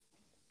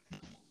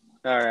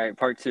All right,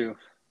 part 2.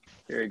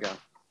 Here we go.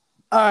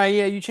 All right,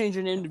 yeah, you changed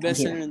your name to best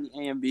Yeah. center in the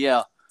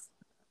AMBL.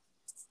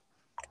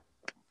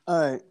 All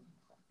right.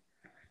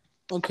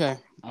 Okay.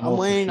 I I'm hope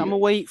to waiting. see I'm gonna it.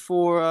 wait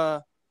for.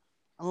 I'm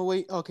gonna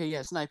wait. Okay,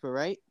 yeah, Sniper,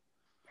 right?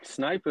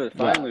 Snipa, Yeah,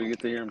 finally we get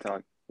to hear him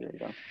talk. Here we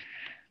go.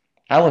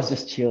 I was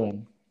just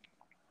chilling.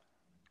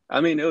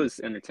 I mean, it was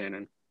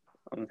entertaining.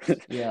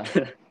 Yeah.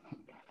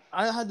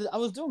 I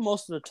was doing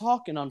most of the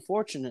talking.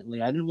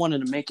 Unfortunately, I didn't want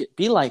to make it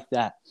be like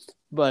that,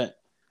 but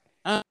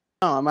I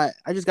don't know.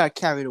 I just got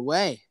carried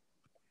away.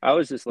 I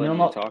was just You know,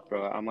 letting him talk,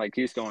 bro. I'm like,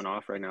 he's going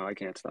off right now. I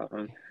can't stop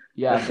him.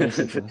 yeah,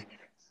 basically.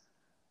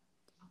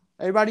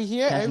 Everybody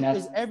here? Catching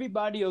Is up.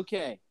 everybody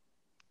okay?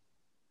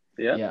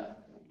 Yep. Yeah.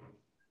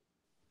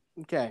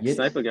 Okay. Yeat.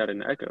 Snipa got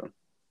an echo.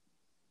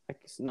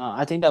 No,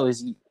 I think that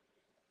was Yeat.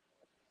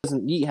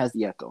 Yeat has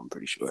the echo. I'm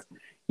pretty sure.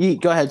 Yeat,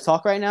 go ahead.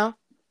 Talk right now.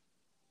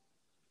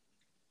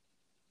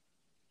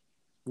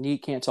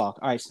 Yeat can't talk.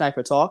 All right,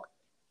 Sniper, talk.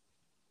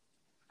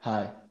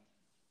 Hi.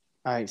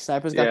 All right,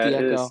 Sniper's got Yeah, the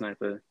it is echo.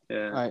 Snipa.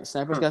 Yeah. All right,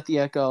 Sniper's Huh. got the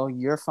echo.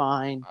 You're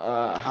fine.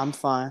 Uh, I'm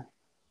fine.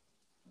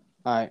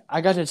 All right,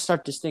 I got to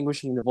start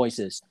distinguishing the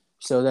voices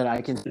so that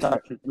I can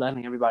start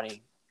letting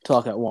everybody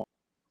talk at once.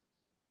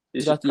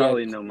 You Got should the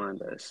probably echo. know mine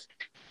best.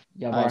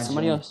 yeah, All right, Barnes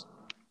somebody joined. else.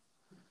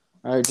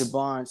 All right,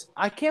 Jabarnes.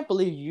 I can't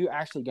believe you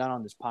actually got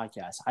on this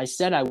podcast. I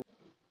said I would.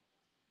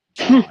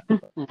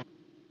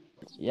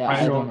 Yeah, I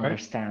I know, don't right?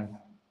 understand.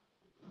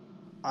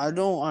 I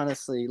don't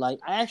honestly like.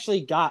 I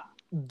actually got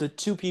the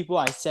two people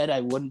I said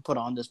I wouldn't put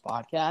on this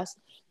podcast.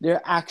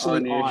 They're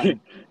actually On you.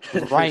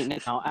 on right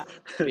now.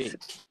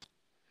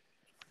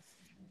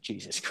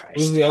 Jesus Who's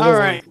Christ! the other All one?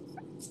 right,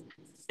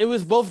 it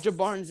was both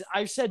Jabarnes.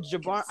 I said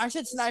Jabar. I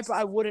said Sniper.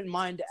 I wouldn't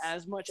mind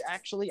as much.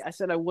 Actually, I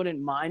said I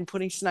wouldn't mind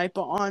putting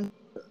Sniper on.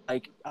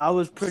 Like I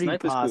was pretty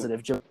Snipa's cool.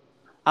 positive.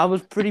 I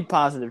was pretty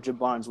positive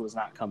Jabarnes was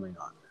not coming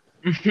on.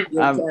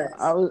 Yo, I Cass.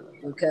 was.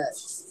 Yo,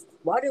 Cass.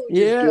 Why didn't we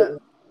just Yeah.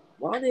 get?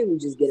 Why didn't we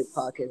just get a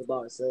podcast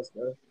about ourselves,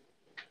 bro?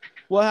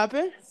 What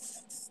happened?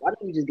 Why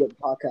didn't we just get a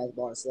podcast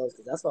about ourselves?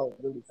 Because that's what I was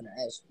really gonna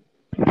ask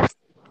you.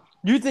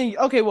 You think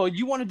okay? Well,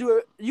 you want to do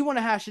it. You want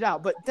to hash it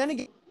out, but then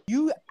again,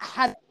 you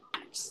had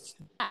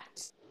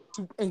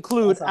to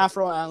include That's how-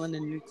 Afro Allen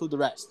and include the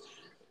rest.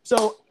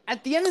 So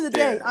at the end of the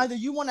day, Yeah. either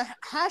you want to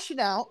hash it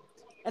out,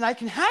 and I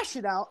can hash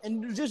it out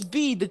and just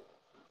be the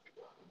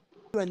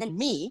and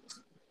me,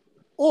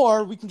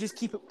 or we can just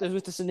keep it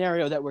with the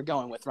scenario that we're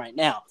going with right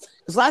now.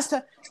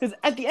 Because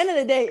at the end of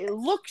the day, it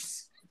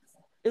looks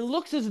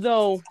as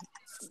though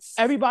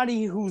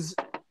everybody who's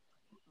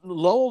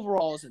low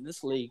overalls in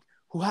this league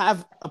who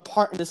have a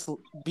part in this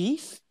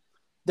beef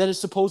that is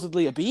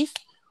supposedly a beef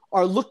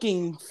are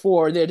looking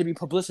for there to be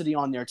publicity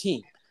on their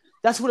team.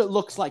 That's what it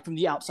looks like from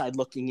the outside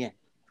looking in.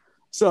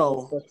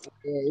 So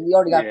Yeah, we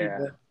already got Yeah.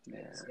 people.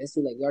 Yeah. It's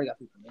too late. We already got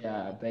people.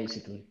 Yeah,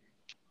 basically.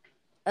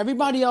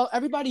 everybody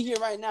here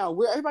right now,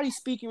 everybody's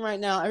speaking right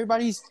now.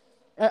 Everybody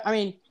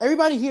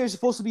here is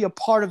supposed to be a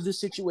part of this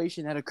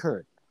situation that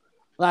occurred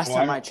last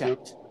time I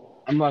checked.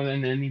 I'm not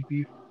in any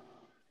beef.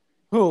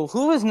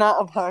 Who is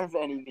not a part of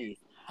any beef?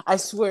 I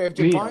swear, if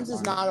Me. Jabarnes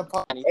is not a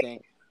part of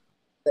anything,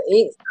 The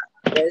Inks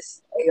got the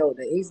best. Hey, yo,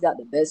 the Inks got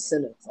the best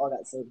center. That's all I got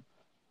to say.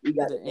 We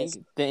got the best.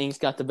 the Inks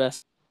got the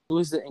best.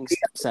 Who's the Inks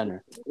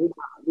center?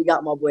 We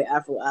got my boy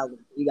Afro Allen.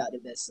 We got the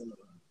best center.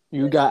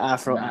 You got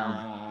Afro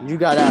Nah. Allen. You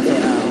got Afro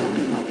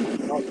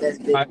Allen. Not the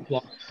best big. I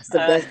plus. It's the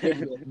best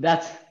big one.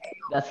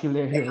 That's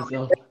hilarious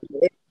though.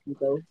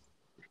 Though.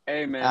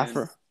 Hey, man.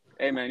 Afro.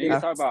 Hey, man. You can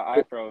talk about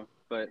Afro,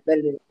 but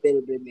Better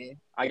than big man.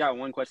 I got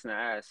one question to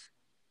ask.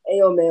 Hey,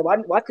 yo, man.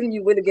 Why couldn't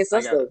you win against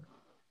us though?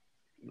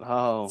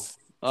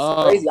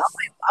 Oh. Crazy.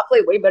 I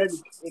play way better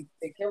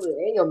than Kimberly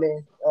and your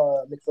man,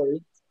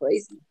 McFlurry. It's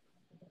crazy.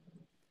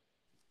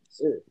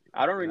 Shit.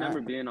 I don't remember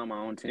being on my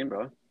own team,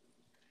 bro.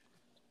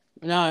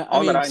 No,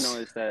 All that I know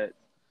is that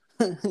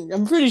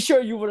I'm pretty sure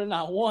you would have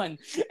not won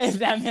if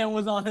that man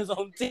was on his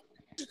own team.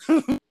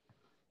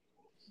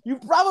 You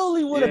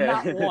probably would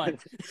have not won.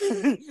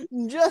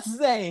 Just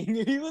saying,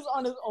 if he was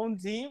on his own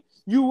team,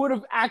 you would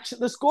have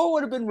the score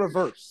would have been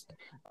reversed.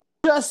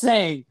 Just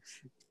saying.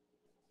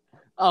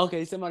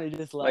 Okay, somebody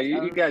just left. like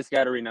you guys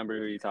got to remember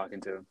who you're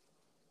talking to.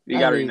 You I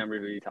got to mean, remember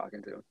who you're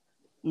talking to.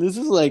 This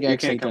is like You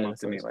actually can't come kind up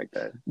to me like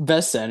that.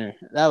 best center.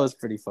 That was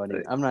pretty funny.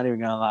 Right. I'm not even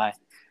gonna lie.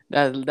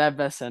 That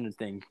best center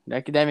thing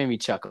that made me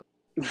chuckle.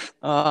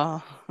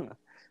 But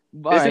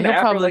Isn't he'll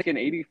Afro probably like an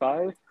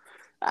 85?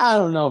 I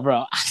don't know,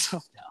 bro. I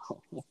don't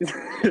know.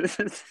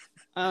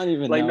 I don't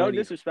even Like, know. no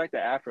disrespect to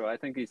Afro. I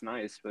think he's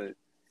nice, but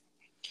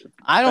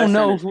I don't best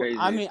know center's who. crazy.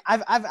 I mean,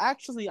 I've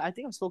actually I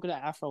think I've spoken to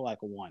Afro like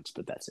once,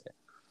 but that's it.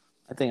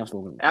 I think I've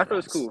spoken. To him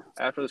Afro's once. cool.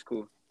 Afro's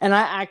cool. And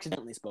I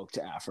accidentally spoke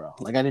to Afro.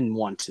 Like I didn't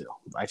want to.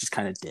 I just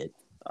kind of did.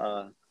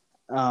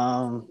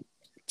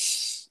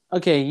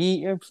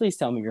 Okay, please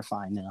tell me you're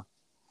fine now.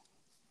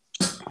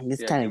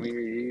 It's kind of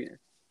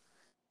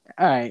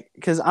all right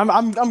because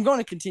I'm going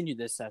to continue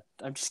this.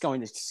 I'm just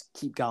going to just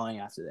keep going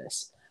after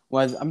this.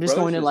 I'm just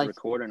going to like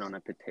recording on a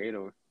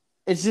potato.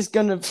 It's just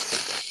gonna.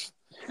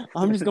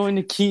 I'm just going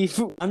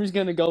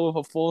to go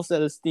with a full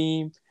set of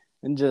steam,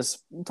 and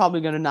just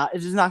probably gonna not.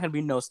 It's just not gonna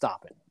be no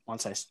stopping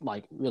once I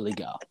like really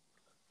go.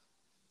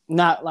 I'm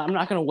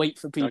not gonna wait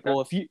for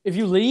people. Okay. If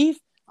you leave,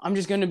 I'm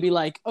just gonna be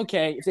like,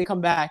 okay, if they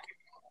come back,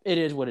 it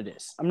is what it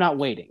is. I'm not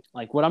waiting.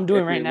 Like what I'm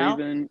doing If right you're now,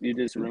 leaving, you're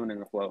just ruining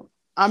the flow.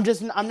 I'm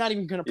not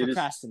even gonna You just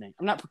procrastinate.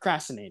 I'm not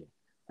procrastinating.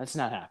 That's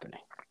not happening.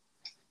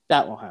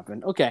 That won't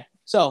happen. Okay,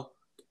 so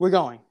we're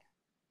going.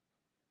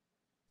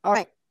 All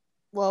right.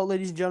 Well,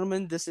 ladies and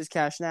gentlemen, this is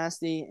Cash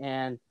Nasty,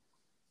 and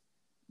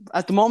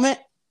at the moment,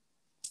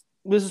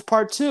 this is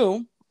part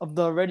 2 of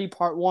the already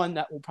part 1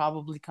 that will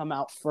probably come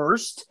out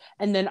first,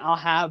 and then I'll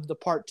have the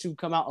part 2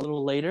 come out a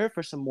little later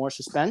for some more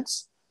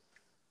suspense.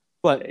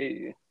 But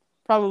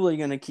probably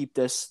gonna keep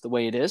this the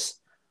way it is.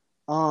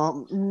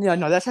 Yeah,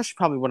 no, that's actually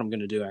probably what I'm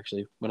gonna do.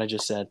 Actually, what I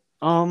just said.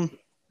 But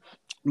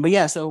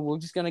yeah, so we're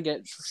just gonna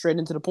get straight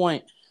into the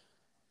point.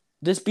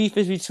 This beef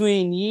is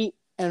between Yeat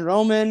and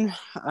Roman.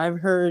 I've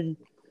heard.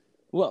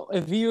 Well,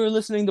 if you were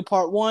listening to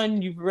part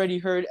 1, you've already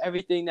heard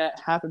everything that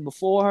happened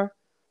before.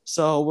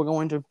 So we're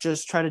going to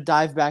just try to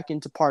dive back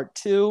into part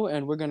 2,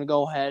 and we're going to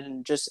go ahead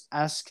and just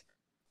ask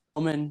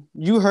Roman.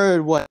 You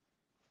heard what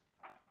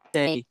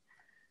they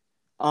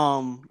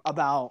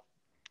about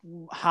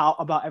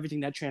everything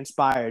that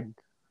transpired.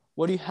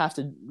 What do you have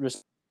to?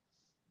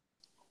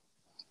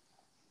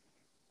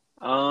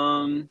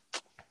 I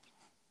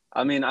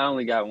mean, I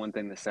only got one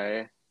thing to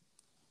say.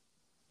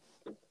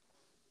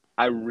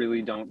 I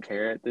really don't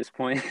care at this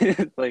point.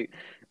 Like,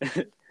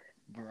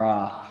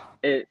 Bruh.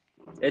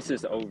 it's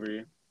just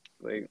over.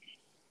 Like,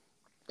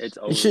 it's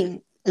over.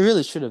 It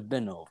really should have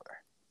been over.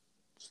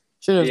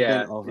 Should have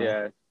been over.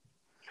 Yeah.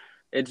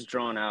 It's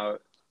drawn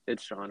out.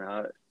 It's drawn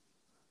out.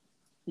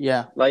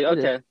 Yeah. Like,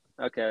 okay.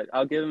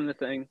 I'll give him the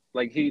thing.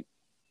 Like,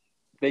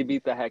 they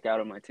beat the heck out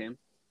of my team.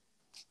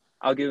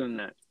 I'll give him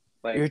that.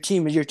 Like, your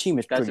team is that's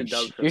pretty a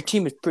dub for your them.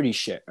 team is pretty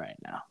shit right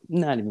now.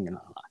 I'm not even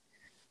gonna lie.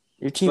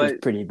 Your team is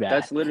pretty bad.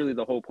 That's literally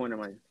the whole point of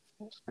my.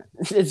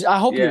 I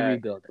hope you're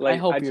rebuilding. Like, I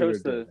hope you're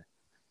rebuilding.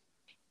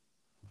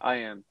 I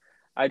am.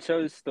 I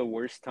chose the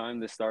worst time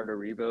to start a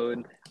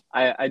rebuild.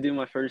 I do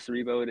my first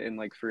rebuild in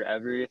like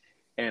forever,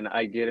 and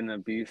I get in a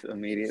beef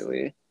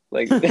immediately.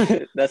 Like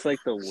that's like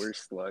the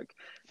worst luck.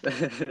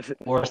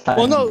 Worst time.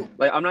 Well, no.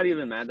 Like I'm not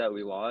even mad that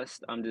we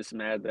lost. I'm just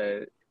mad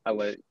that I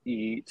let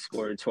Yeat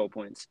score 12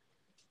 points.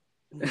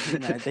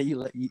 That you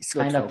let Yeat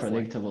score Kind 12 of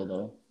predictable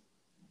though.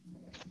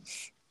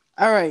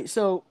 All right,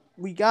 so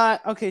we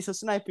got so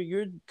Sniper,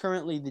 you're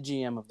currently the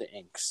GM of the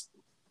Inks.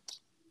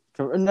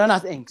 No,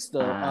 not the Inks,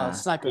 the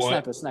Snipers.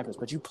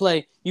 But you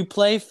play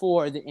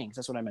for the Inks.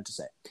 That's what I meant to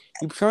say.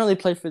 You currently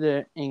play for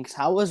the Inks.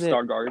 How was it?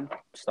 Starguard.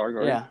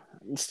 Yeah,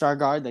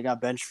 Starguard. They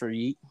got benched for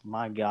Yeat.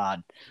 My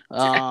God.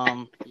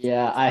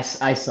 Yeah, I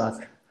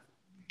suck.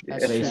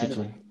 That's basically.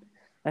 tragic.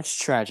 That's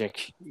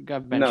tragic. You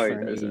got benched for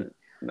an 80.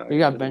 No, you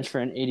got benched for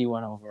an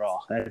 81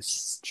 overall.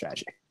 That's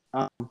tragic.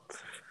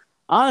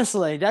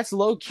 Honestly, that's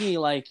low key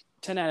like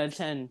 10 out of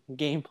 10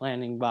 game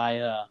planning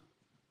by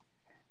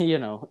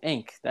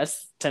Ink.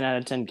 That's 10 out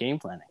of 10 game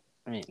planning.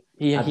 I mean,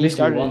 he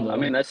started. Won, I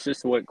mean, that's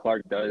just what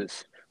Clark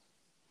does.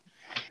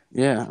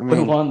 Yeah, I we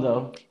mean, won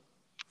though.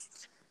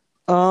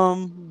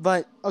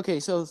 But okay,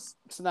 so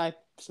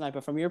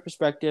Sniper, from your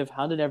perspective,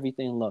 how did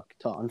everything look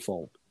to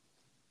unfold?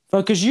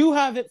 Because you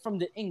have it from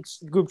the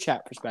Inks group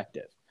chat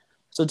perspective.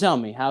 So tell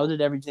me, how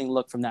did everything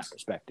look from that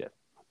perspective?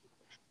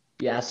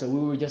 Yeah, so we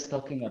were just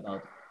talking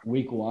about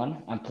week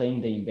 1. I'm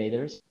playing the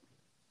Invaders.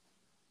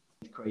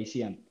 It's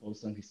crazy and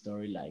post on his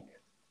story like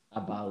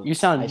about you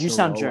sound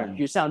German.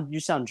 You sound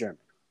German.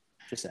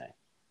 Just say.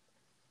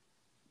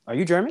 Are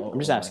you German? I'm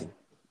just asking.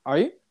 Are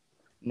you?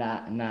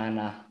 Nah,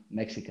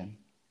 Mexican.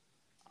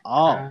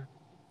 Oh.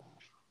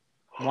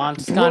 Juan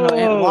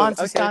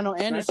Toscano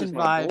Anderson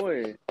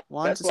vibe.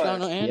 Juan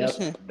Toscano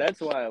Anderson. Yep. That's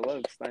why I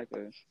love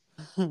Sniper.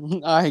 All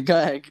right, go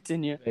ahead,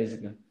 continue.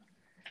 Basically.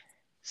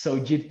 So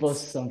Yeat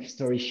posted some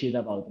story shit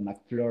about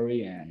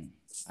McFlurry and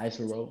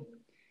Isorow.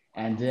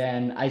 And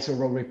then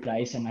Isorow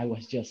replies, and that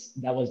was just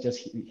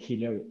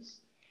hilarious.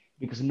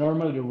 Because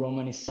normally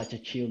Roman is such a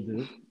chill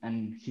dude,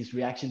 and his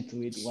reaction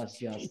to it was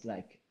just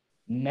like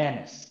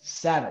menace,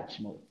 savage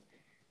mode.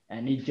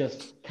 And it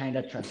just kind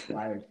of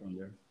transpired from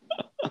there.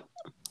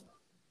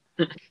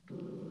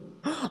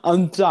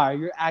 I'm sorry,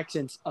 your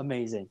accent's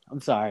amazing.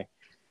 I'm sorry.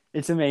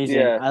 It's amazing.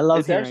 Yeah, I love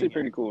it's hearing actually it.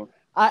 pretty cool.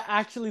 I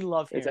actually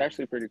love hearing It's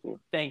actually pretty cool.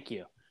 Thank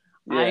you.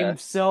 Yeah,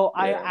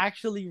 I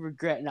actually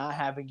regret not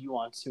having you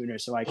on sooner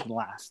so I can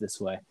laugh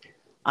this way.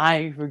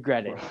 I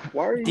regret it.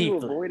 Why are deeply. you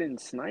avoiding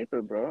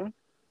Sniper, bro?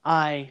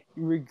 I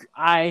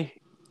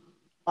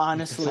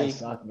honestly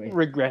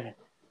regret it.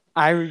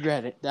 I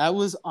regret it. That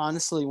was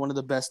honestly one of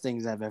the best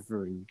things I've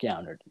ever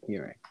encountered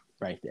hearing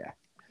right there.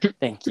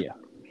 Thank you.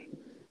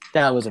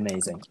 That was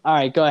amazing. All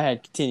right, go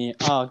ahead. Continue.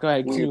 Oh, go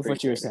ahead. Continue with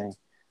what you were saying.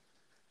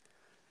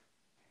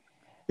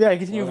 Yeah,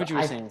 continue with what you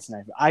were saying,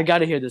 Sniper. I got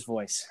to hear this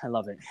voice. I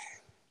love it.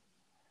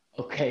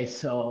 Okay,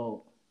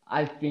 so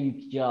I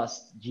think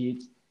just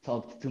Yeat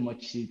talked too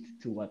much shit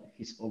to what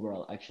his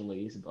overall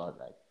actually is, but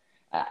like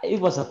it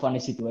was a funny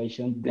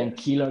situation. Then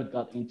Killer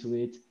got into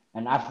it,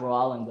 and Afro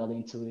Allen got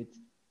into it,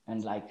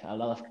 and like a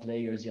lot of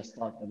players just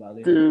talked about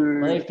it. But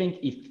Dude.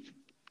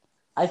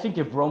 I think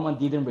if Roman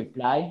didn't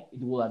reply, it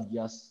would have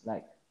just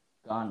like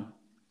gone.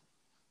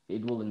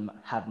 It wouldn't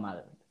have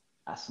mattered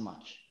as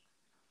much.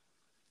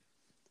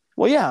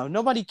 Well, yeah,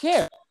 nobody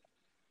cared.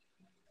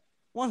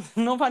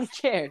 Nobody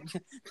cared.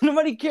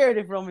 Nobody cared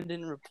if Roman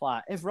didn't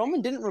reply. If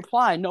Roman didn't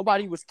reply,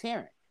 nobody was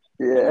caring.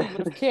 Nobody Yeah.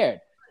 would have cared.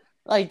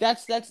 Like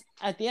that's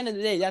at the end of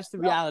the day, that's the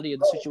reality of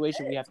the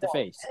situation we have to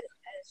face.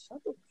 Shut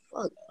the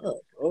fuck up,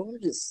 bro.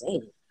 I'm just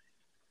saying.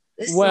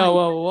 This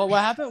Whoa, what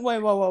happened?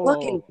 Whoa.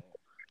 fucking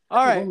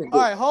All right, Roman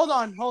did.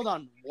 hold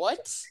on.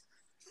 What?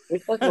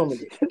 What fucking Roman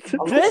did?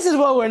 This is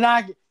what we're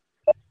not.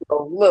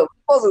 Look,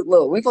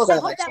 we supposed to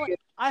have like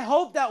I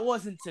hope that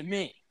wasn't to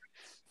me.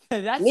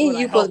 That's me what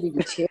and you I hope.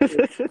 supposed to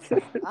be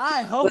champions.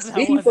 I hope Was that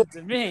me wasn't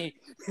to me.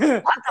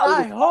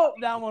 I hope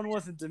that one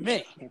wasn't to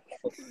me.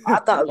 I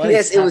thought What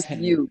yes, is it was to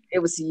happening? you. It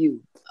was to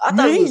you. I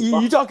thought it Me?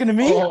 was You talking to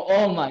me?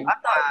 Oh my! I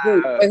thought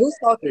who? Wait, who's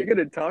You're talking?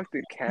 gonna talk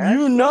to Cash?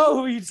 You know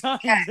who you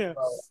talking to.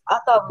 Bro, I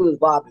thought it was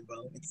Bobby,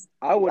 bro.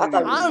 I wouldn't I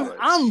even thought- do that.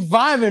 I'm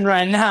vibing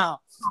right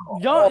now.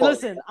 Don't Oh,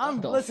 listen.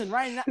 the- Listen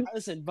right now.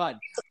 Listen, bud.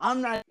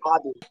 I'm not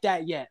Bobby. like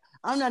that yet.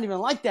 I'm not even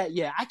like that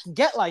yet. I can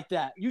get like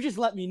that. You just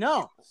let me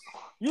know.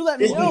 You let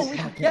me This know. is We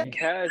can happening. get,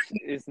 Cash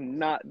is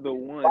not the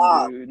one,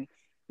 Wow. dude.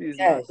 He's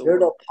Yes, not the you're one.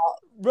 the pop.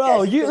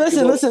 bro. Yes, You you're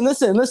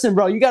listen,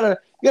 bro. You gotta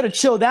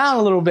chill down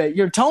a little bit.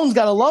 Your tone's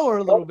gotta lower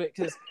a little bit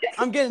because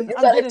I'm getting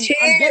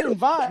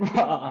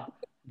vibe.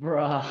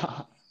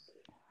 Bruh.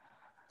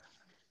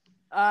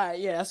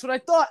 Yeah, that's what I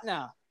thought.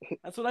 Now,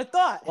 that's what I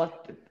thought.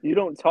 What? You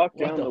don't talk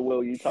What down the- to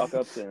Will, you talk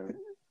up to him.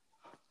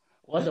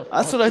 What the?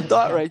 That's fuck what I just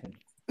thought, right? happened?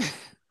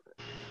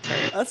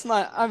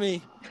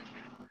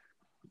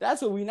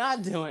 That's what we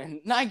not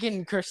doing. Not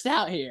getting cursed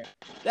out here.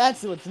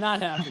 That's what's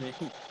not happening.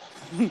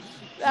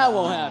 That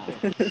won't Nah.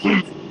 happen.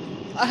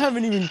 I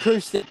haven't even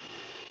cursed at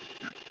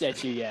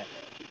you yet.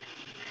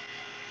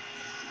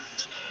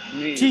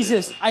 Me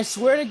Jesus, I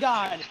swear to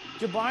God,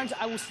 Jabarnes,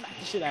 I will smack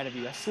the shit out of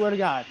you. I swear to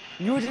God.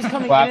 You were just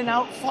coming What? in and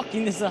out,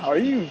 fucking this up. Are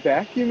you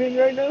vacuuming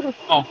right now?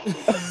 Oh,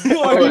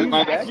 Are wait, you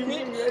my-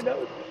 vacuuming right now?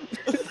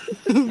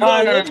 Bro, no.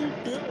 what are you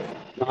doing?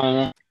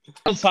 Are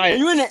Outside.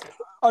 you in a?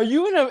 Are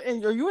you in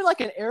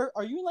like an air?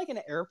 Are you in like an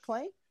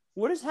airplane?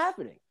 What is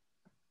happening?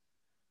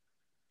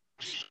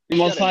 I'm He's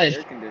got an outside.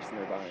 air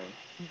conditioner by him.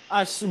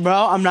 Bro,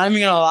 I'm not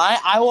even gonna lie.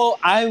 I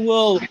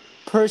will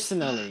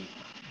personally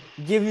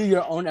give you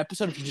your own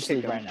episode if you just Kick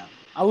leave him. right now.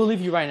 I will leave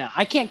you right now.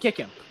 I can't kick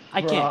him.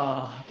 I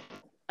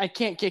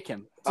can't kick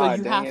him. So Ah,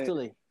 you dang have it. to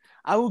leave.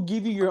 I will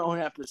give you your own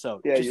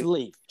episode. Yeah, Just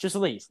leave. Just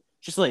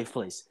leave,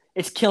 please.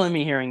 It's killing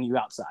me hearing you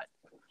outside.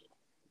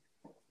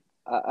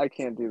 I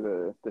can't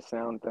do the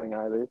sound thing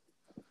either.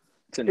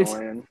 It's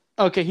annoying.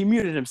 Okay, he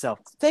muted himself.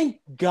 Thank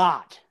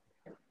God.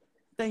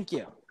 Thank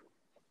you.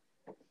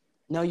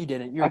 No, you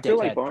didn't. You're a I feel dickhead.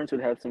 like Barnes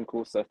would have some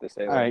cool stuff to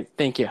say. All right,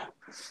 thank you.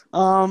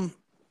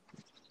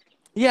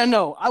 Yeah,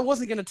 no, I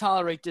wasn't gonna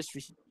tolerate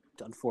disrespect,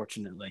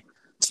 unfortunately.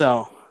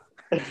 So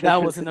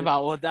that wasn't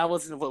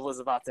what was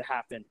about to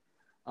happen.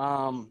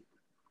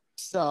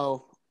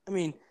 So I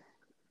mean,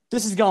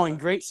 this is going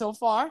great so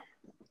far.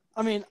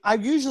 I mean, I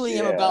usually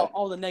am Yeah. about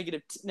all the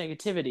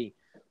negativity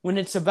when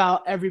it's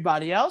about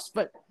everybody else,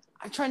 but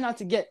I try not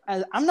to get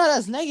as I'm not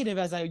as negative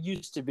as I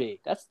used to be.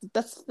 That's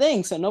the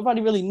thing. So nobody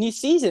really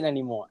sees it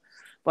anymore.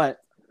 But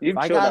You've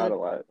I chilled got out it. a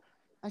lot.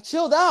 I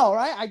chilled out,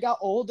 right? I got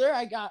older.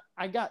 I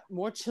got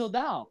more chilled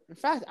out. In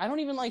fact, I don't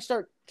even like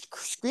start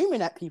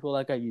screaming at people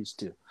like I used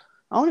to.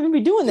 I don't even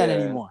be doing that Yeah.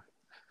 anymore.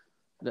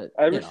 But,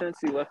 Ever since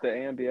you left the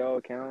AMBL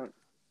account,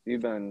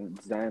 you've been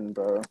zen,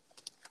 bro.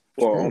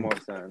 Well, Hmm.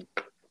 almost zen.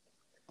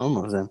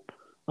 Almost then.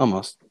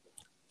 Almost.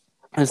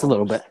 Just a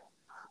little bit.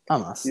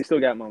 Almost. You still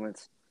got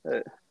moments.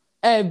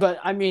 Hey, but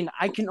I mean,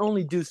 I can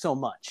only do so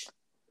much.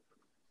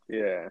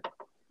 Yeah.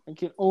 I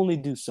can only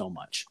do so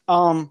much.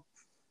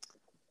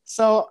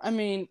 So I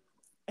mean,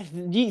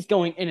 he's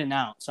going in and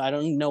out, so I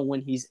don't know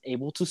when he's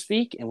able to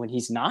speak and when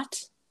he's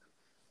not.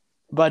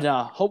 But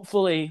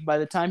hopefully, by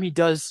the time he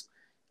does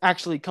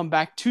actually come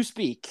back to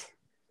speak,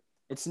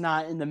 it's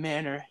not in the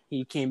manner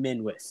he came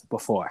in with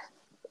before.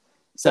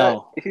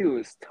 So He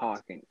was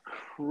talking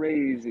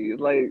crazy.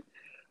 Like,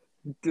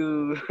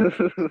 dude.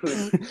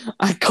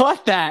 I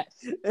caught that,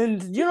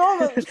 and you know,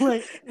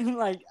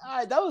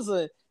 that was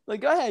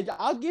go ahead.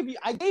 I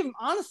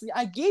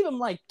gave him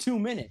like 2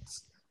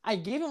 minutes. I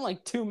gave him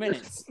like 2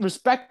 minutes,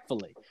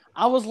 respectfully.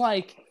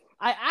 I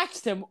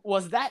asked him,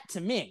 was that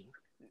to me?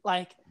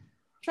 Like,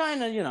 trying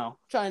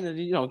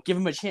to give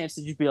him a chance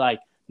to just be like,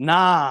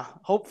 nah,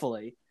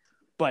 hopefully.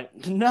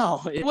 But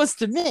no, it was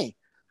to me.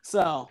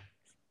 So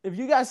if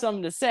you got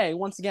something to say,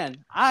 once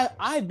again,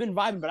 I've been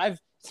vibing, but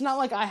it's not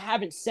like I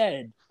haven't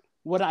said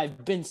what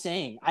I've been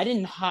saying.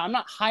 I'm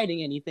not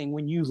hiding anything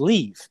when you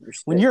leave.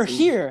 When you're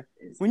here,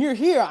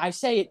 I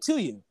say it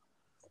to you.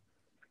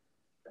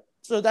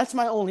 So that's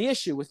my only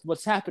issue with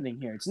what's happening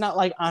here. It's not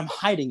like I'm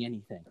hiding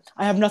anything.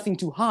 I have nothing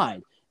to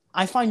hide.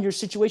 I find your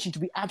situation to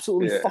be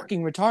absolutely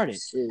fucking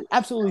retarded. Shit.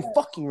 Absolutely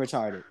fucking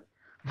retarded.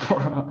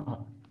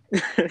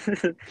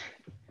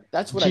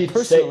 That's what I Jit,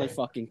 personally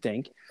fucking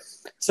think.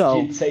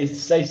 So,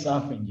 say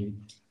something, Jit.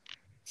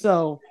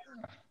 so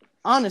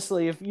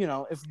honestly, if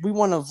we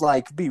want to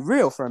like be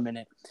real for a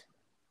minute,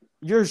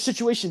 your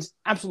situation's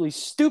absolutely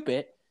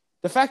stupid.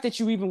 The fact that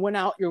you even went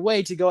out your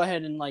way to go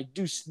ahead and like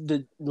do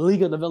the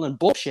League of the Villain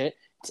bullshit,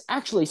 it's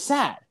actually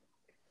sad.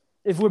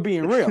 If we're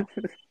being real.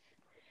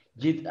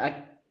 Jit,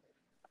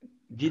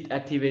 Jit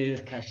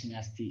activated Cash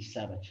Nasty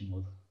Savage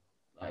mode.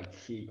 Like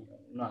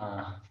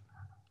nah.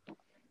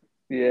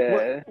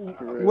 Yeah.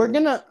 We're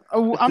gonna.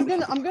 I'm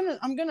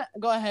gonna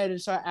go ahead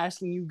and start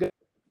asking you guys.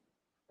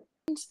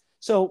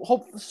 So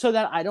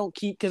that I don't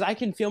keep, because I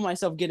can feel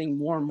myself getting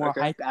more and more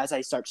hype as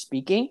I start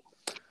speaking.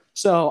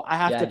 So I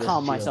have to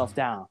calm myself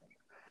down.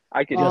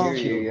 I can hear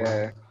you.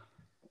 Yeah.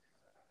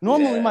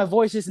 Normally my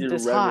voice isn't You're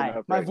this revving high.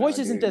 up My right voice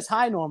now, isn't dude. this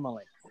high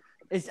normally.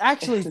 It's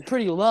actually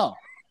pretty low.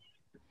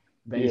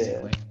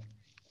 Basically.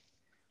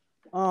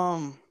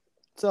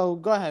 So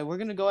go ahead. We're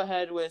gonna go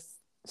ahead with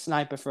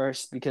Snipa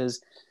first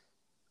because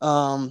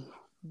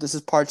this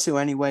is part 2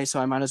 anyway, so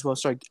I might as well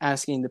start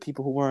asking the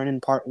people who weren't in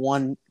part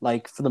 1,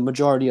 like for the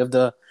majority of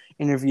the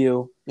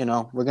interview.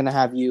 We're gonna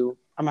have you.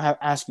 I'm gonna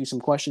ask you some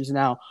questions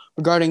now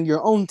regarding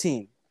your own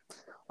team.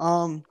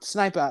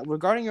 Snipa,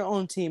 regarding your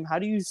own team, how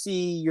do you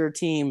see your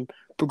team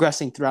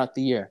progressing throughout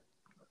the year?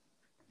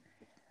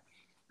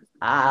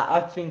 I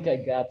think I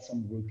got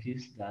some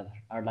rookies that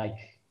are like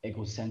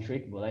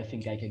egocentric, but I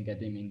think I can get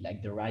them in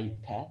like the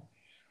right path.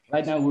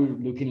 Right now, we're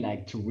looking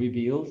like to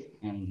rebuild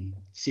and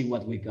see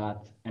what we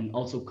got, and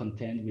also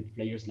contend with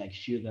players like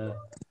Shuda,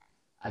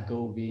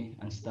 Agobi,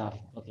 and stuff.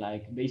 But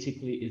like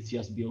basically, it's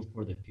just build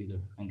for the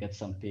future and get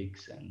some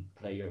picks and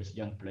players,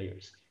 young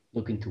players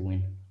looking to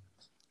win.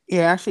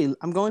 Yeah, actually,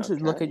 I'm going to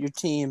look at your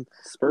team.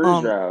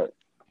 Spurs route.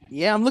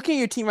 Yeah, I'm looking at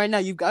your team right now.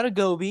 You've got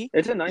Agobi.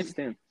 It's a nice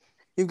team.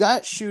 You've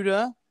got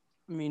Shuda.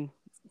 I mean,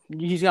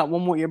 he's got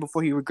one more year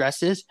before he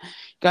regresses.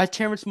 Got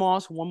Terrence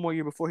Moss, one more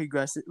year before he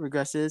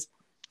regresses.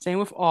 Same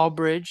with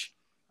Albridge.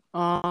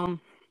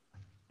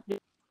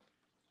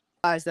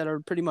 Guys that are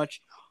pretty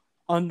much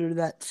under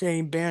that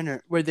same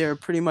banner where they're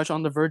pretty much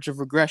on the verge of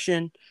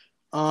regression.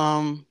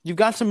 You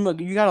got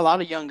a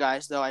lot of young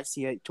guys though. I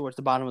see it towards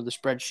the bottom of the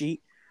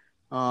spreadsheet.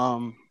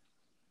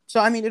 So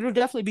I mean, it'll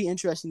definitely be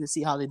interesting to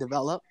see how they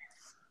develop.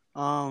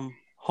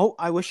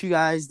 I wish you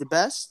guys the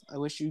best.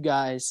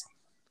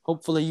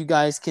 Hopefully you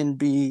guys can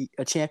be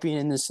a champion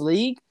in this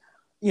league.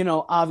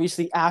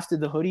 Obviously after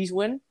the hoodies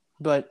win,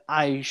 but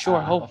I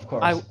sure hope. Of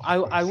course.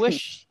 I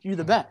wish you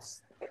the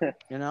best.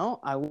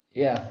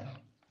 Yeah.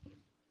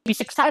 Be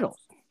 6 titles.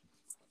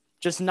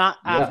 Just not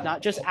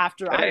just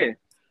after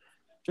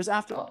just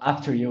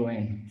after you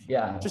win.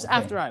 Yeah. Just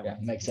after I win. Yeah,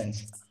 makes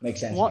sense.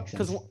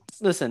 Because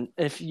listen,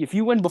 if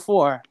you win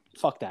before,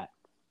 fuck that.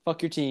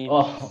 Fuck your team.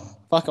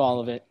 Fuck all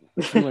of it.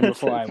 You win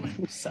before I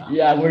win. So.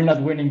 Yeah, we're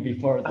not winning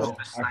before though.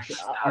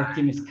 Our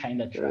team is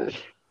kind of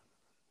trash.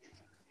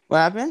 What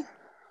happened?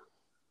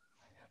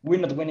 We're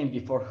not winning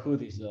before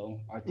hoodies though.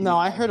 No,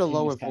 I heard a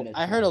lower voice.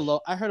 I heard a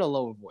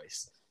lower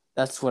voice.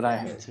 That's what I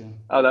heard. Too.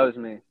 Oh, that was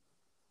me.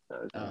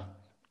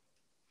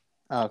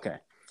 Okay.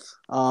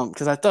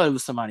 Because I thought it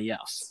was somebody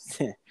else,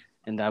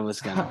 and that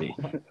was gonna be.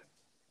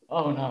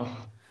 Oh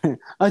no.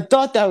 I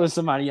thought that was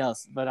somebody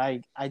else, but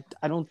I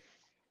don't.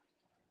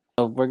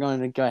 So we're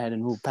going to go ahead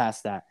and move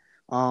past that.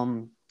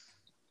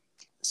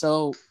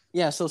 So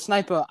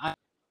Snipa,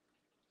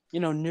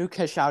 Nuke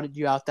has shouted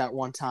you out that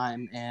one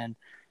time, and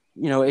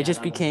it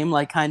just became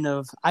like kind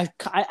of. I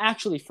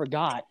actually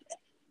forgot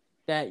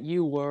that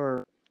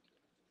you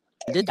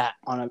did that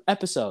on an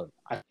episode.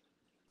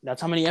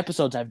 That's how many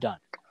episodes I've done.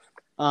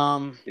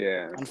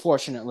 Yeah.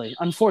 Unfortunately,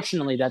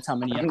 that's how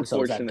many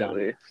episodes I've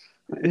done.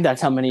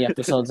 That's how many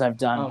episodes I've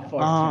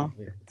done.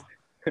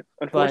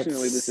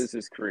 Unfortunately, this is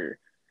his career,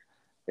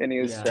 and he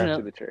is strapped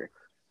to the chair.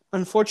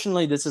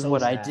 Unfortunately, this is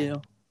what I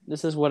do.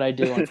 This is what I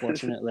do.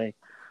 Unfortunately,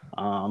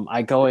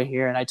 I go in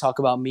here and I talk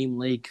about meme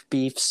league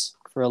beefs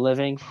for a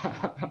living.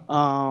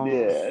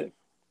 Yeah.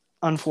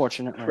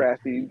 Unfortunately.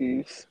 Crappy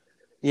beefs.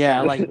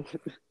 Yeah, like.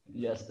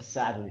 Yes,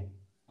 sadly.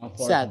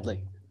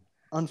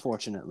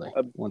 Unfortunately.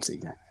 Once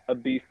again. A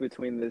beef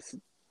between this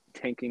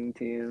tanking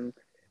team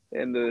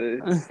and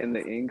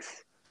the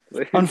Inks.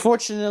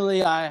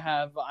 Unfortunately,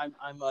 I'm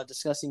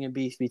discussing a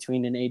beef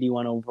between an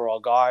 81 overall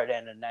guard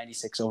and a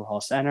 96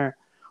 overall center.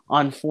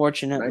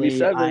 Unfortunately,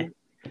 97.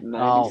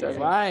 Oh,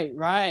 right.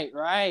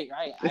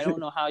 I don't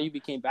know how you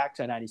became back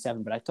to a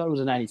 97, but I thought it was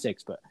a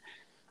 96. But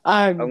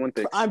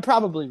I'm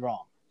probably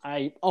wrong.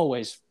 I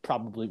always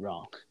probably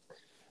wrong.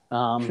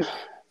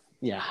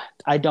 Yeah,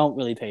 I don't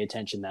really pay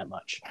attention that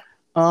much.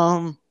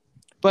 So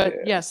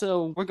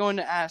we're going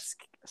to ask.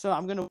 So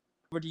I'm going to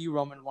over to you,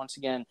 Roman, once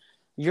again.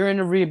 You're in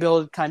a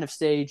rebuild kind of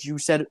stage. You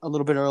said a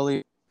little bit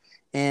earlier,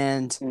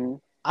 and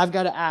I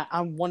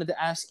wanted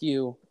to ask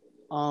you,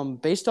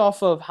 based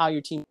off of how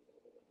your team,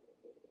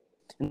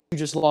 and you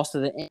just lost to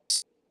the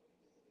Inks.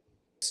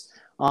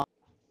 What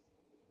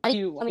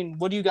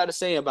do you got to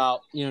say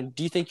about, do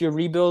you think your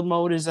rebuild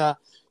mode is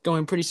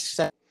going pretty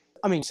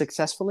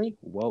successfully?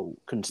 Whoa,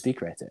 couldn't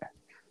speak right there.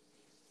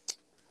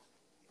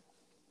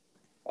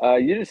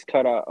 You just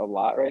cut out a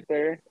lot right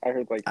there. I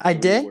heard like I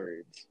three did.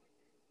 words.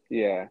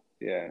 Yeah,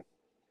 yeah.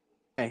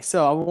 Okay,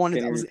 so Can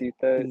you repeat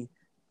that?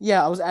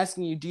 I was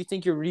asking you, do you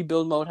think your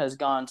rebuild mode has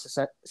gone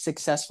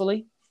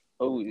successfully?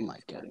 Oh, Oh he's my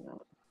god. cutting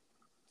out.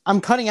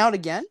 I'm cutting out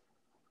again?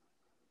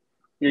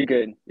 You're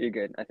good. You're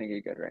good. I think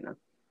you're good right now.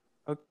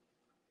 Okay.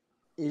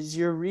 Is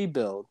your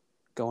rebuild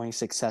going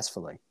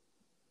successfully?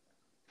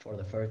 For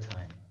the first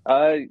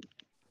time.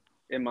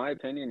 In my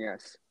opinion,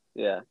 yes.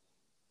 Yeah.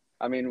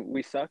 I mean,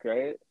 we suck,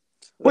 right?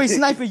 Wait, Like,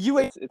 Sniper, you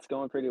ate. it's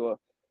going pretty well.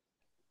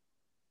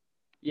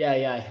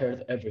 Yeah, I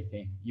heard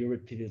everything. You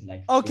repeated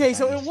like three Okay,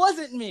 so it times.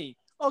 wasn't me.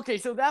 Okay,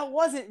 so that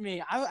wasn't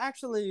me. I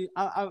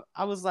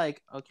was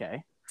like,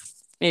 okay,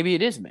 maybe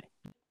it is me.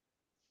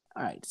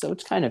 All right, so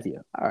it's kind of you.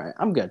 All right,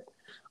 I'm good.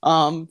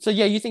 So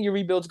yeah, you think your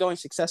rebuild's going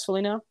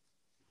successfully now?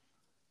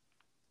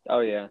 Oh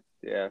yeah,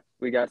 yeah.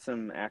 We got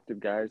some active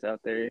guys out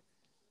there.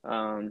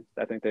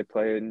 I think they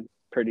played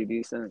pretty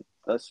decent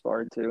thus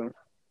far too.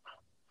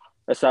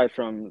 Aside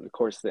from, of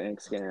course, the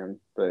ink scam,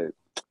 but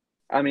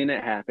I mean,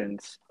 it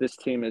happens. This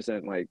team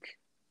isn't like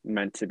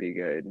meant to be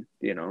good,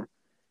 you know.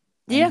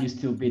 And Yeah, you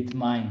still beat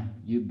mine.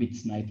 You beat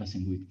Snipers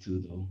in week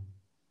 2 though.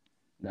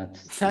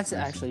 That's that's depressing.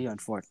 actually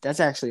unfortunate. That's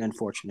actually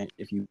unfortunate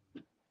if you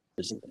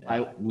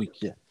week.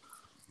 Yeah.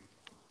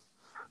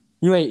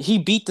 You wait. He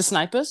beat the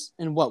snipers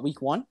in what,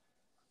 week 1?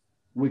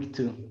 Week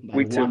 2 by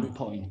Week 2 1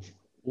 point.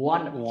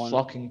 One One.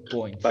 fucking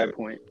point. by a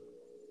point.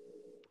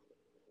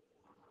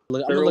 I'm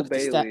gonna Thorough look at the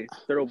stat. Bailey,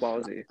 thorough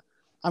ballsy.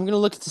 I'm gonna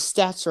look at the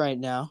stats right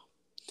now.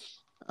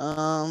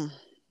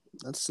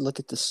 Let's look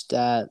at the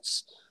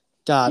stats.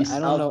 God, He's I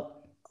don't know out.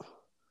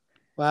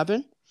 what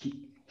happened.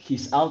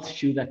 His out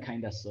shooter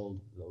kinda sold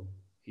though.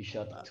 He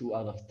shot 2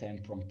 out of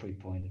 10 from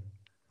 3-pointer.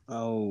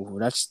 Oh,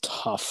 that's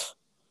tough.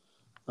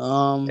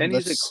 And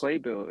he's a Let's clay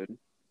build.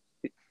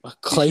 a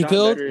clay shot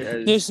build. better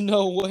as There's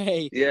no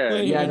way. yeah.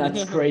 Wait, Yeah, wait,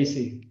 that's no.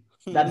 crazy.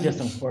 That's just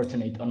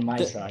unfortunate on my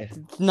Th- side.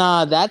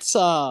 Nah, that's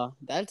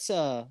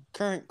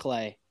current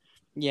clay.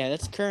 Yeah,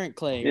 that's current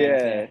clay right Yeah.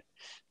 there.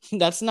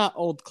 That's not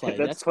old clay.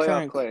 That's That's playoff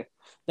current. clay.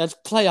 That's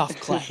playoff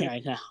clay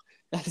right now.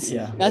 That's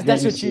Yeah, that's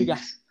game what you got.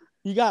 6.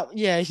 You got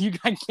you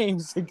got game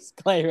 6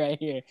 clay right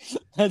here.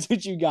 That's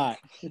what you got.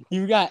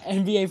 You got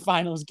NBA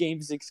Finals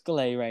game 6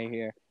 clay right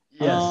here.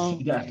 Yes,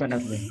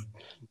 definitely.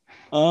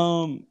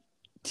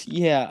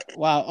 Yeah.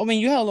 Wow. I mean,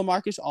 you had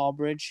LaMarcus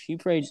Aldridge. He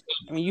played.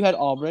 I mean, you had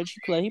Aldridge.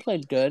 He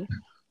played good.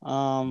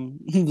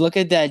 Look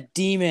at that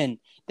demon.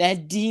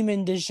 That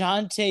demon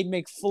DeJounte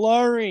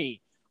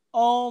McFlurry.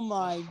 Oh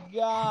my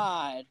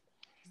God.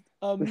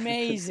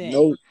 Amazing.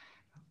 No,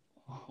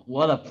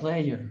 What a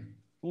player.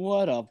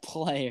 What a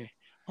player.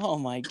 Oh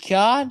my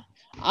God.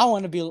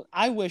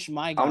 I wish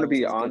my I'm guy gonna was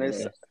be as good as honest.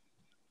 this.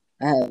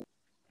 I have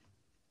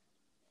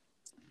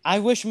I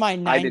wish my I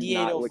did 98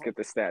 not over. look at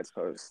the stats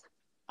post.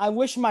 I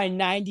wish my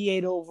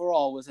 98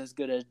 overall was as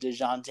good as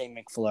DeJounte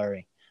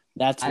McFlurry.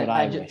 That's what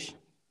I wish.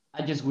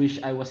 I just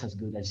wish I was as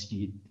good as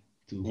Yeat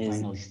to Is-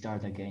 finally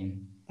start a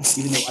game.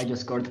 Even though I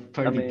just scored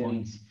 30 mean-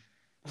 points.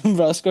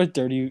 Bro scored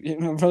 30.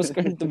 Bro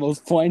scored the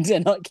most points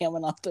and not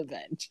coming off the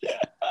bench.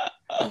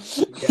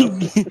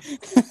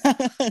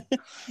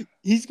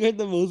 He scored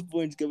the most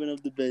points coming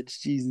off the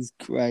bench. Jesus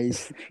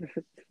Christ.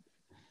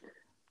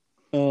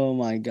 Oh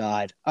my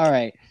God. All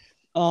right.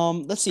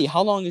 Let's see.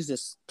 How long is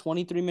this?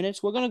 23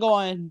 minutes. We're gonna go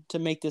on to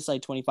make this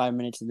like 25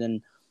 minutes, and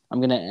then I'm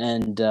gonna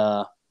end.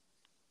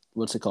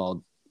 What's it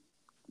called?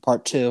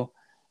 Part 2.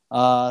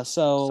 So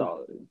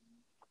Solid.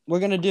 we're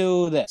gonna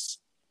do this.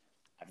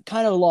 I've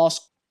kind of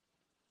lost.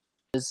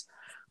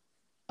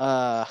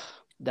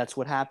 That's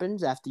what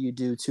happens after you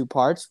do 2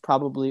 parts.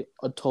 Probably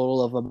a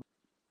total of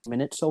a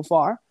minute so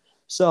far.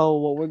 So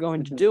what we're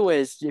going to do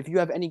is, if you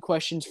have any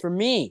questions for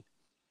me,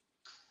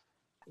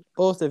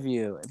 both of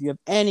you, if you have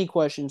any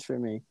questions for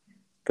me,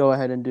 go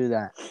ahead and do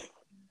that.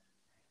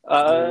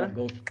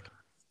 Go.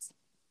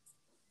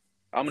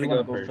 I'm You gonna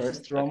want go to go first.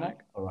 first, Roma?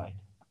 All right.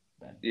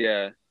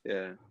 Yeah,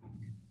 yeah.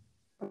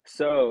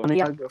 So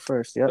I'll go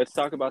first. Yep. let's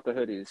talk about the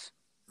hoodies.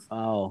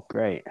 Oh,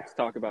 great. Let's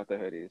talk about the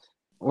hoodies.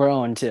 We're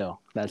 0-2.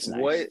 That's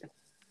nice.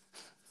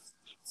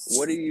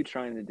 What are you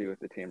trying to do with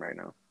the team right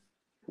now?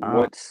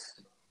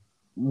 What's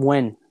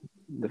win?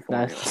 The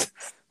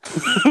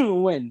formula?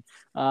 Win.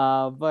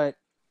 But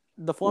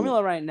the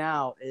formula right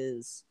now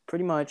is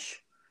pretty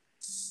much.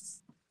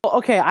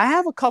 Okay, I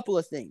have a couple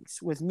of things.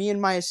 With me and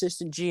my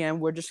assistant GM,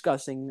 we're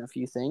discussing a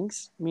few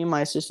things. Me and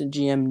my assistant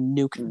GM,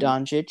 Nuke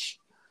Doncic.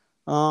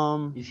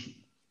 Is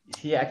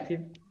he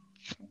active?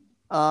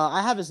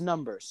 I have his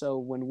number. So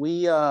when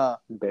we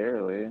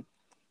Barely.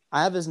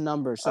 I have his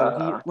number.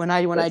 So when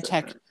I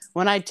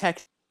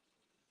text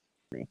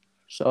me.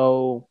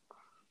 So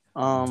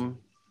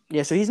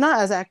yeah, so he's not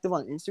as active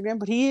on Instagram,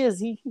 but he is.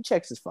 He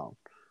checks his phone.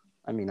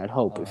 I mean, I'd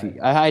hope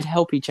I'd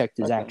hope he checked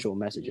his actual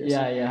messages.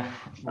 Yeah.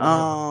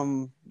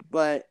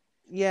 But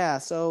yeah,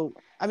 so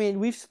I mean,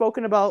 we've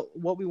spoken about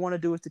what we want to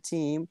do with the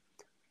team.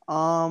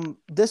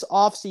 This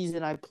off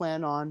season, I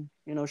plan on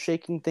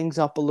shaking things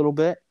up a little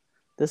bit.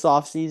 This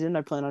off season,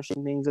 I plan on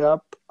shaking things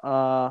up.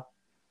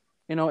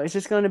 It's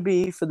just going to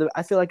be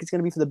I feel like it's going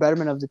to be for the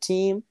betterment of the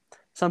team.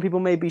 Some people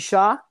may be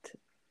shocked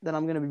that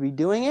I'm going to be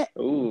doing it.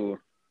 Ooh.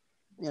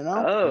 You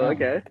know. Oh, Yeah.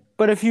 okay.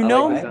 But if you I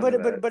know like the me, sound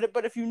of that.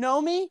 but if you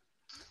know me,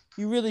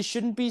 you really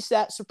shouldn't be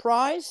that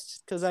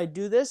surprised because I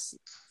do this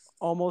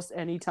almost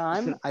any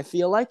time I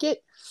feel like it.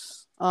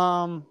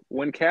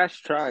 When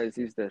Cash tries,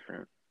 he's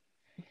different.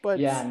 But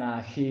Yeah,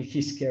 nah,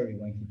 he's scary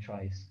when he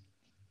tries.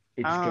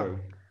 It's scary.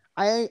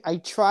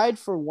 I tried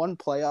for one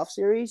playoff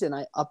series and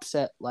I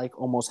upset like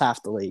almost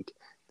half the league.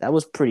 That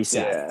was pretty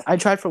sad. Yeah. I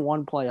tried for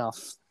one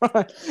playoff,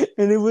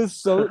 and it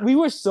was we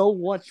were so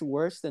much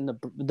worse than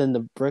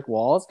the brick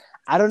walls.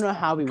 I don't know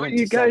how we But went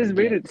you to guys 7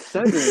 made games. it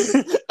 7.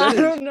 I That is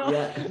don't know.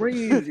 Yeah.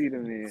 crazy to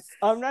me.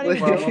 I'm not Like,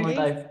 even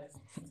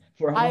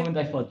For a moment, joking.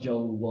 I thought Joe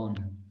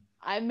won.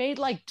 I made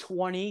like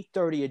 20,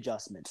 30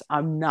 adjustments.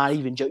 I'm not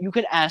even joking. You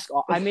can ask.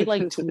 I made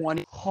like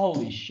 20.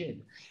 Holy shit!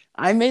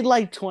 I made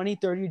like 20,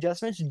 30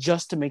 adjustments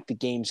just to make the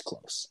games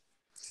close.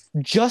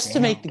 Just to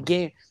make the Damn.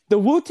 game. The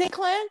Wu-Tang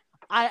Clan,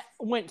 I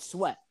went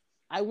sweat.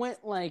 I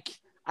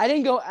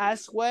didn't go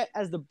as sweat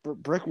as the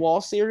Brick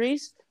Wall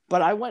series,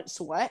 but I went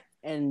sweat,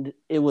 and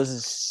it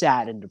was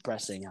sad and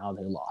depressing how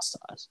they lost to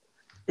us.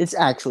 It's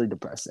actually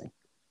depressing.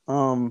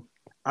 I'm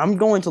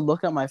going to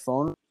look at my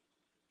phone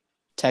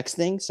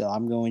texting, so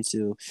I'm going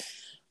to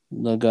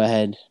go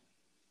ahead.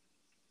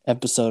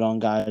 Episode on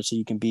guys so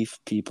you can beef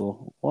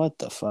people. What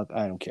the fuck?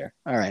 I don't care.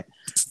 All right.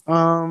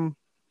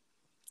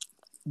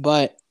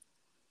 But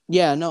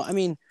yeah, no, I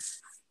mean,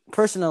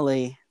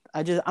 personally,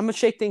 I'm gonna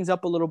shake things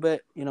up a little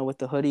bit, with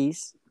the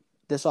hoodies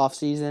this off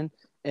season.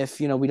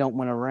 If we don't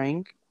win a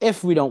ring,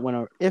 if we fail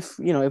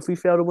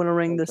to win a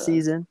ring this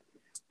season,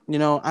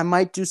 I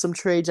might do some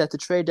trades at the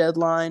trade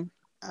deadline.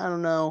 I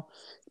don't know.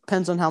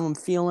 Depends on how I'm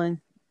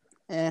feeling.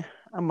 I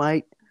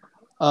might.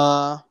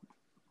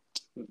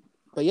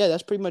 But yeah,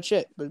 that's pretty much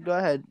it. But go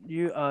ahead. Do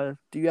you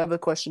have a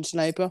question,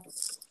 Snipa?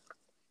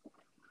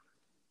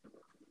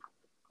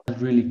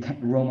 Really,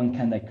 Roman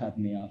kind of cut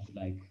me off.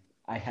 Like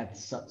I had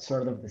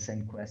sort of the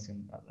same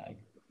question, but like.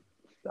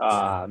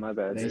 My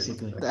bad.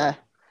 Basically.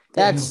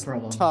 That's no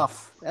problem.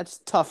 tough. That's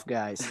tough,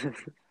 guys.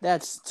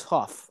 That's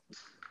tough.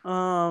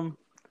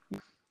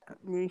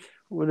 We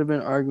would have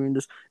been arguing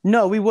this.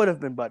 No, we would have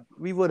been, bud.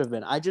 We would have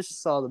been. I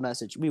just saw the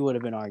message. We would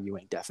have been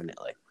arguing,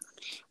 definitely.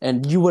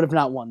 And you would have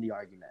not won the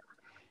argument.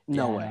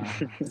 No way.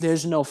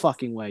 There's no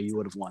fucking way you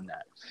would have won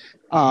that.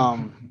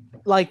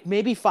 Like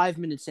maybe 5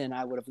 minutes in,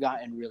 I would have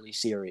gotten really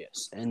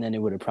serious, and then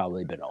it would have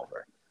probably been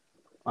over.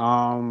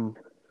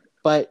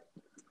 But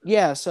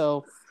yeah,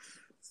 so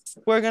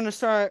we're gonna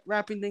start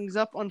wrapping things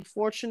up.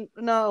 Fortunately,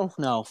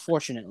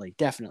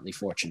 definitely,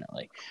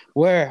 fortunately,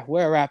 we're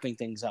wrapping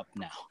things up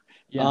now.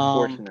 Yeah.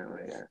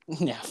 Fortunately, yeah.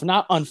 Yeah,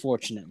 not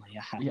unfortunately.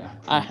 Yeah.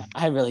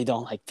 I really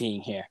don't like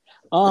being here.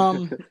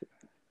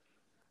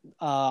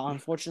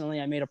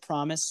 Unfortunately, I made a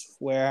promise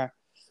where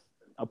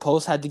a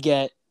post had to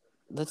get.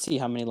 Let's see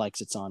how many likes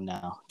it's on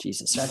now.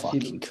 Jesus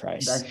fucking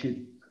Christ! That shit,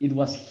 it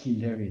was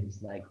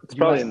hilarious. Like It's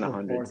probably in the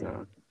hundreds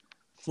now.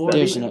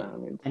 40,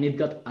 no- and it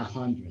got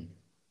 100.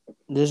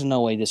 There's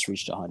no way this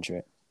reached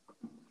 100.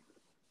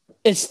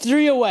 It's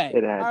 3 away.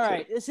 It had All to.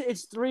 right,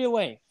 it's 3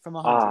 away from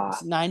 100.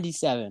 It's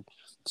 97.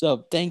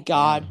 So thank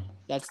God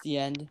that's the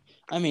end.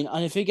 I mean,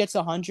 if it gets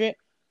 100,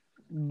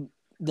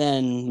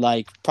 then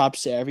like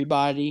props to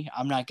everybody.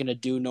 I'm not gonna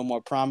do no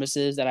more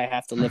promises that I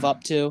have to live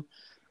up to,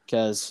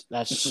 because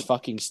that's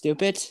fucking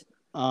stupid.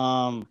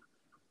 Okay.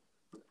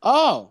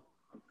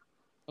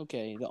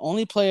 The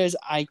only players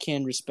I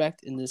can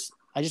respect in this,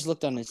 I just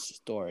looked on his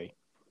story.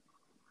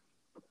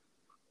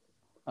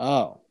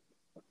 Oh.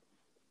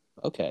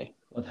 Okay.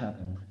 What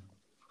happened?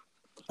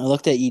 I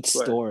looked at each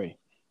What? story.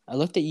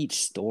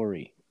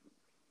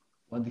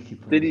 What did he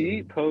post? Did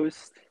he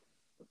post?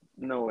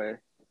 No way.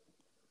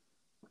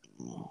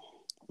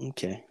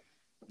 Okay.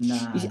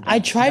 Nah. I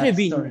try to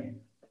be story.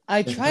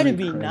 I That's try to very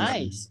be crazy.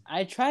 nice.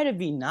 I try to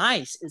be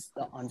nice. It's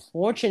the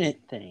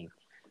unfortunate thing.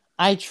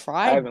 I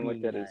try I to haven't be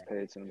looked at nice. his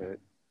page in a bit.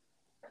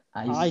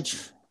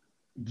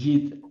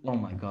 Yeat, oh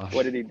my gosh.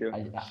 What did he do?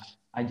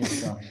 I just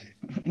saw.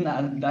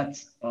 Nah,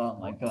 that's, oh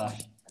my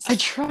gosh. I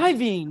try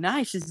being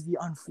nice is the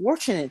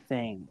unfortunate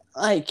thing.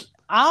 Like,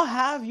 I'll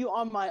have you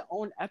on my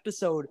own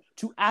episode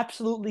to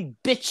absolutely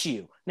bitch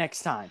you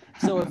next time.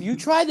 So if you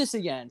try this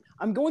again,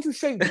 I'm going to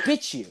straight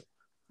bitch you.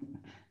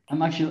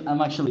 I'm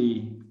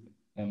actually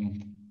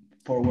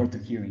forward to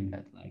hearing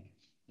that. Like,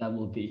 that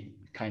will be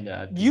kind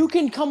of. You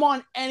can come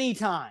on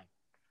anytime.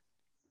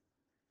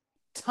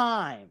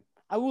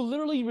 I will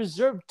literally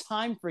reserve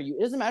time for you.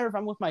 It doesn't matter if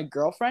I'm with my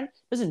girlfriend. It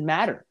doesn't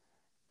matter.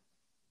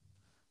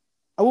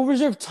 I will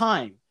reserve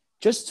time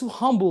just to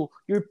humble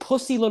your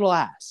pussy little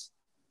ass.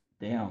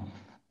 Damn.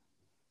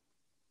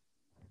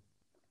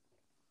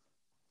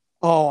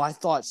 Oh, I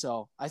thought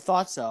so. I'm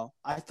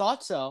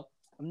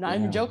not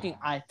even Damn. joking.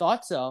 I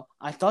thought so.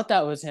 I thought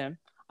that was him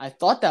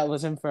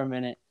for a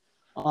minute.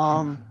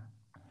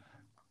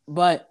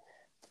 But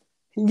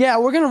yeah,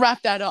 we're gonna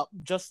wrap that up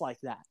just like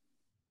that.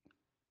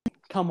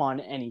 Come on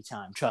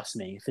anytime. Trust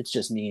me. If it's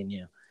just me and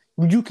you,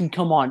 you can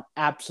come on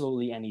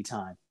absolutely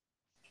anytime.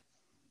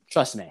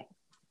 Trust me.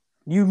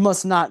 You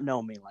must not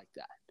know me like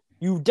that.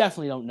 You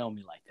definitely don't know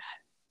me like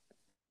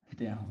that.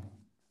 Yeah.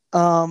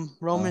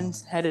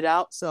 Roman's headed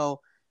out,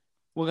 so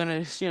we're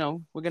gonna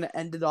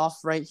end it off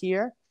right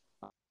here.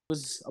 It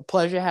was a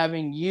pleasure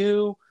having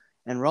you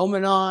and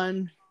Roman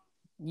on.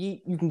 You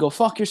can go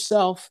fuck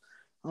yourself.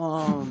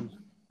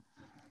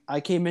 I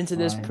came into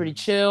this Alright. pretty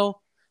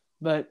chill,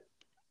 but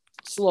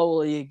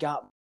slowly it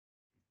got.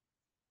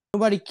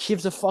 Nobody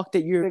gives a fuck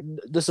that you're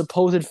the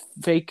supposed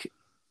fake.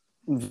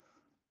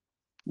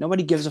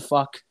 Nobody gives a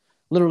fuck.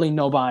 Literally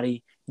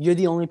nobody. You're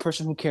the only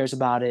person who cares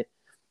about it.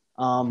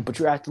 But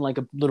you're acting like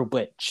a little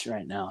bitch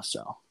right now,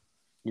 so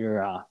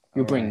you're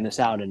bringing this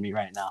out in me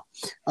right now.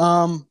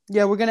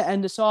 Yeah, we're gonna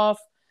end this off.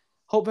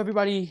 Hope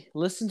everybody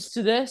listens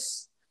to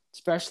this,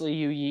 especially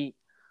you, Yeat.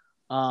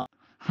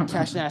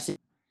 Cash Nasty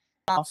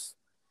off.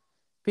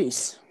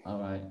 Peace.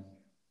 Alright.